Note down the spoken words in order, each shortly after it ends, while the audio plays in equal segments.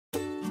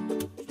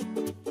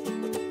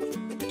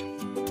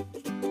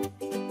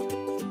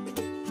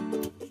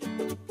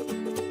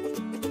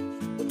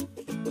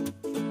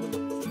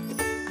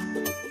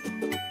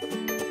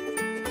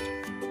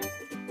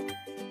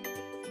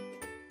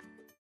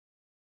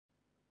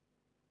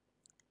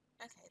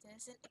Okay,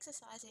 there's an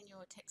exercise in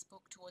your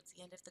textbook towards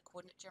the end of the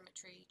coordinate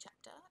geometry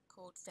chapter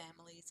called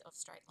Families of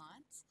Straight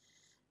Lines.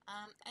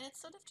 And it's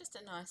sort of just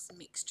a nice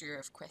mixture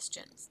of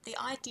questions. The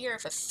idea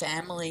of a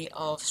family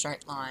of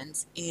straight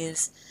lines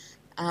is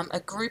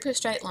a group of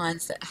straight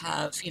lines that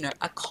have,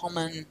 a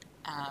common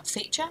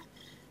feature,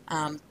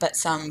 but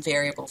some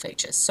variable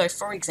features. So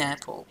for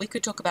example, we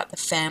could talk about the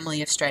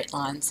family of straight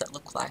lines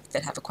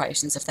that have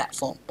equations of that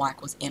form, y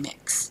equals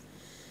mx.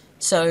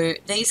 So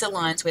these are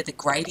lines where the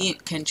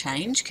gradient can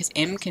change because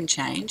m can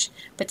change,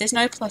 but there's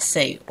no plus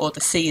c, or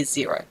the c is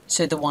 0.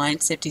 So the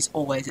y-intercept is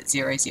always at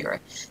 0, 0.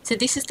 So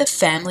this is the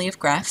family of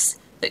graphs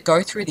that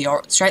go through the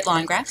straight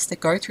line graphs that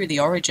go through the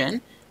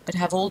origin, but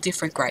have all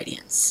different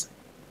gradients,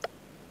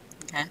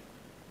 okay,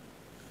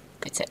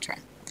 etc.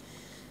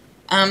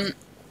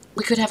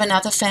 We could have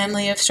another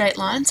family of straight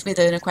lines with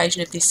an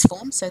equation of this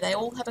form. So they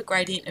all have a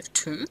gradient of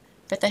 2,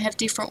 but they have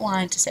different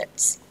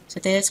y-intercepts. So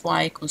there's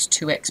y equals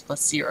 2x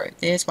plus 0,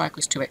 there's y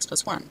equals 2x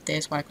plus 1,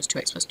 there's y equals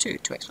 2x plus 2,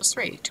 2x plus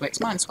 3,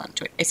 2x minus 1,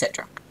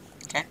 etc.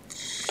 Okay,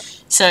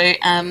 so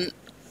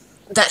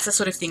that's the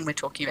sort of thing we're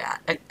talking about,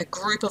 a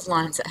group of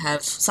lines that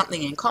have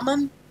something in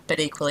common, but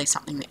equally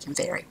something that can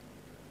vary.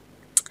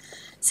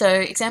 So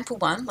example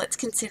 1, let's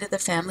consider the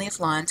family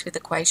of lines with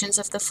equations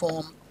of the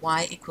form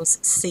y equals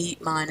c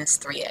minus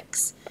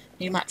 3x.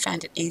 You might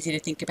find it easy to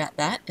think about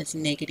that as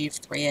negative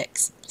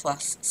 3x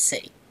plus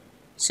c.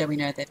 So we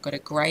know they've got a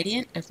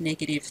gradient of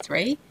negative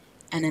 3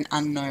 and an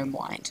unknown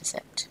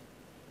y-intercept.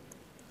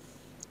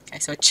 Okay,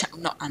 so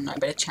not unknown,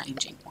 but a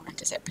changing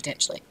y-intercept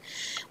potentially.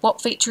 What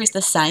feature is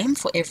the same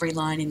for every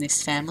line in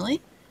this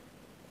family?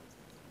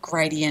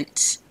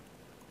 Gradient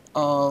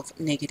of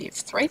negative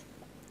 3.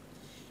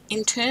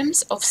 In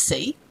terms of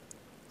c,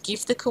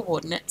 give the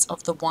coordinates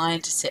of the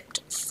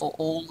y-intercept for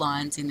all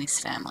lines in this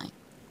family.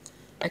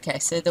 Okay,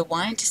 so the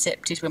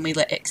y-intercept is when we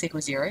let x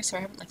equal 0, so I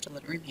haven't left a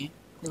lot of room here.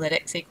 We let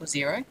x equal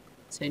 0.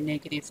 So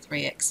negative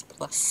 3x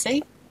plus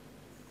c.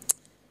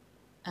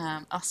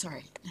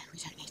 Sorry, no, we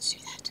don't need to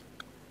do that.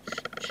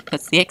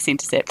 That's the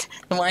x-intercept.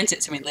 The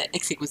y-intercept, so we let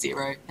x equal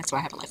 0. That's why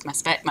I haven't left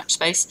much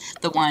space.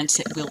 The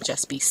y-intercept will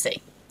just be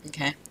c.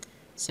 Okay,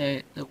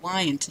 so the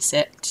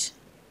y-intercept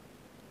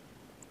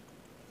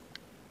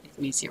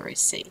me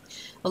 0c.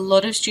 A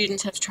lot of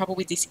students have trouble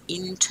with this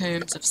in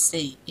terms of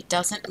c. It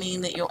doesn't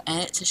mean that your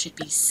answer should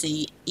be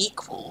c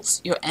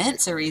equals. Your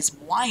answer is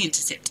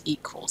y-intercept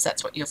equals.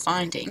 That's what you're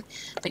finding.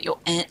 But your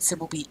answer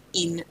will be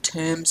in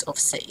terms of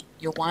c.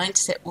 Your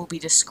y-intercept will be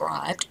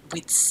described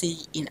with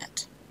c in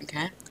it.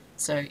 Okay?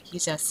 So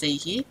here's our c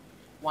here.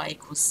 Y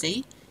equals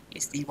c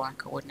is the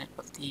y-coordinate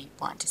of the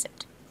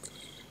y-intercept.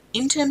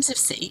 In terms of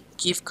c,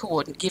 give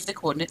the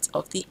coordinates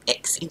of the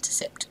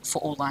x-intercept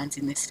for all lines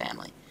in this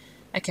family.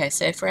 Okay,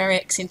 so for our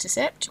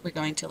x-intercept, we're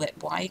going to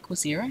let y equal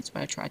 0. That's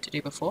what I tried to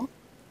do before.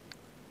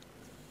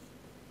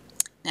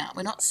 Now,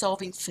 we're not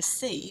solving for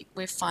c,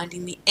 we're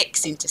finding the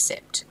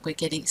x-intercept. We're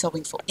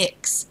solving for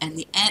x, and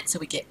the answer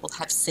we get will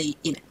have c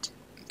in it.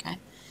 Okay,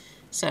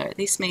 so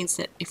this means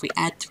that if we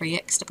add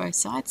 3x to both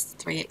sides,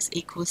 3x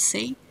equals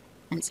c,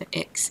 and so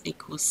x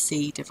equals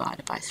c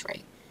divided by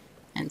 3.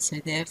 And so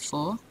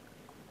therefore,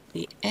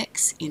 the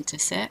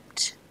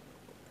x-intercept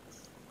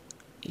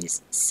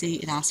is c,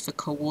 it asks for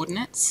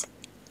coordinates,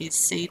 is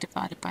c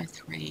divided by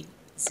 3,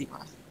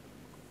 0.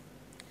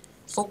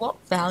 For which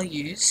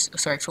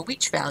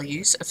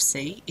values of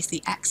c is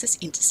the x-axis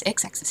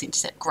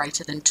intercept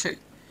greater than 2?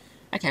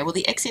 Okay, well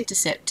the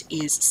x-intercept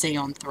is c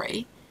on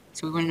 3,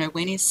 so we want to know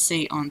when is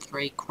c on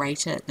 3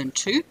 greater than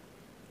 2,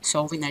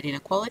 solving that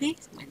inequality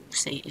when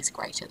c is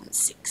greater than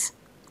 6.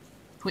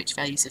 For which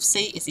values of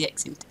c is the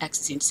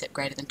x-axis intercept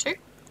greater than 2?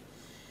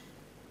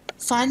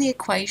 Find the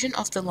equation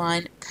of the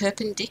line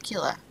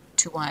perpendicular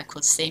to y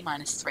equals c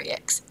minus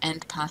 3x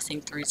and passing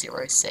through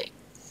 0c.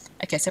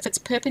 Okay, so if it's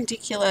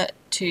perpendicular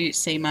to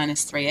c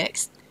minus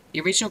 3x,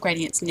 the original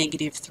gradient's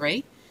negative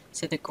 3,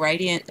 so the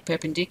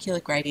perpendicular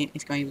gradient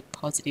is going to be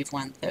positive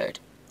 1/3.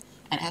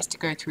 And it has to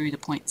go through the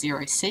point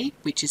 0c,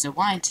 which is a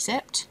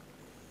y-intercept.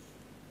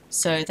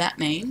 So that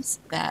means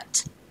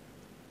that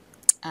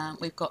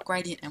we've got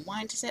gradient and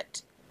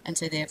y-intercept, and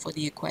so therefore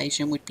the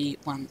equation would be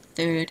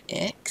 1/3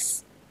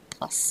 x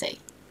plus c.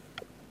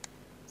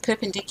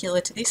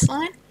 Perpendicular to this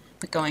line,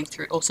 but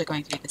also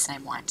going through the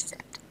same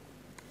y-intercept.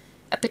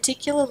 A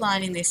particular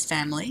line in this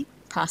family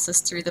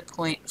passes through the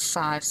point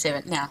 5,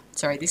 7. Now,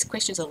 sorry, this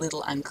question's a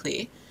little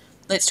unclear.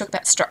 Let's talk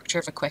about structure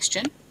of a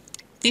question.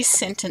 This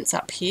sentence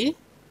up here,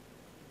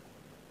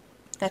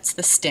 that's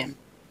the stem.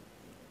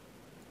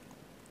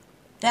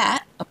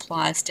 That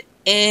applies to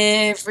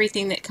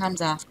everything that comes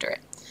after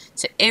it.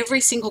 So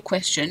every single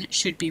question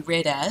should be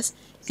read as,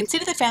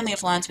 consider the family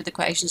of lines with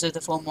equations of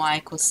the form y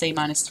equals c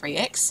minus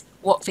 3x.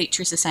 What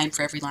feature is the same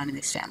for every line in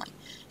this family?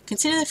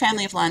 Consider the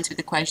family of lines with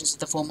equations of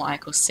the form y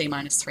equals c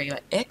minus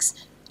 3x.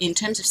 In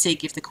terms of c,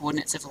 give the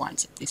coordinates of the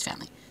lines of this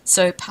family.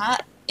 So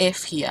part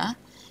F here,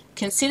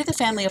 consider the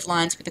family of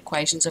lines with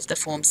equations of the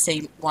form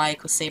y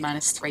equals c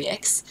minus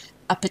 3x.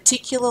 A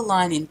particular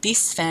line in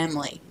this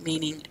family,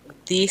 meaning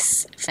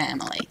this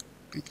family,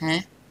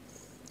 okay,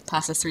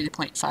 passes through the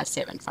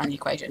 0.57, find the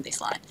equation of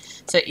this line.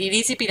 So it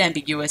is a bit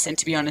ambiguous, and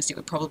to be honest, it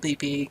would probably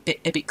be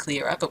a bit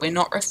clearer, but we're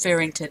not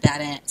referring to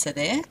that answer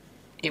there.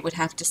 It would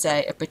have to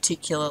say a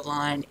particular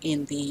line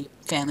in the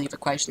family of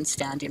equations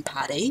found in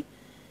part E.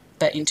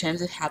 But in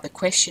terms of how the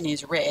question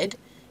is read,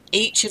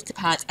 each of the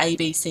parts A,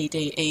 B, C,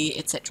 D, E,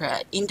 etc.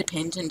 are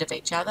independent of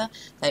each other.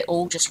 They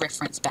all just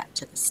reference back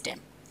to the stem.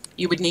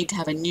 You would need to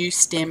have a new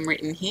stem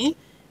written here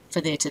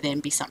for there to then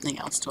be something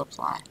else to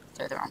apply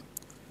further on.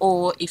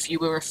 Or if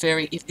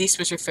this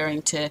was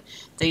referring to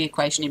the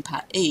equation in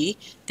part E,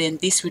 then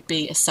this would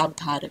be a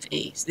subpart of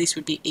E. So this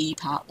would be E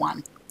part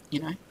 1,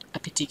 a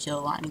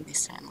particular line in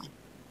this family.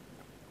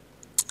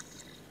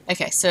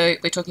 Okay, so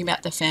we're talking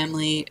about the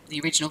family, the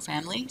original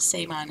family,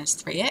 c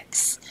minus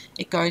 3x.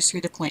 It goes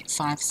through the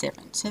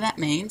 0.57. So that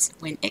means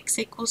when x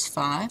equals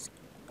 5,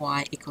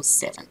 y equals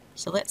 7.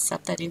 So let's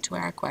sub that into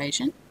our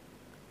equation.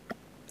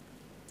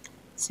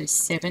 So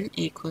 7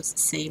 equals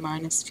c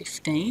minus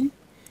 15,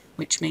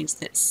 which means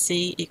that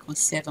c equals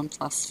 7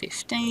 plus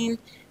 15,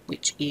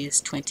 which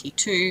is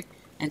 22.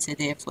 And so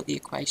therefore the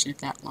equation of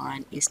that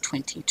line is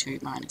 22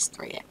 minus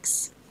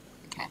 3x.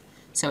 Okay.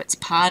 So it's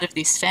part of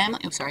this family,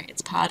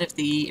 it's part of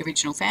the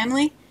original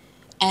family,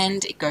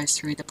 and it goes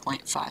through the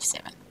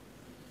 0.57.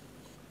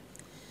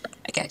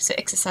 Okay, so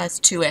exercise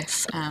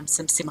 2F,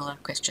 some similar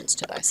questions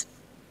to those.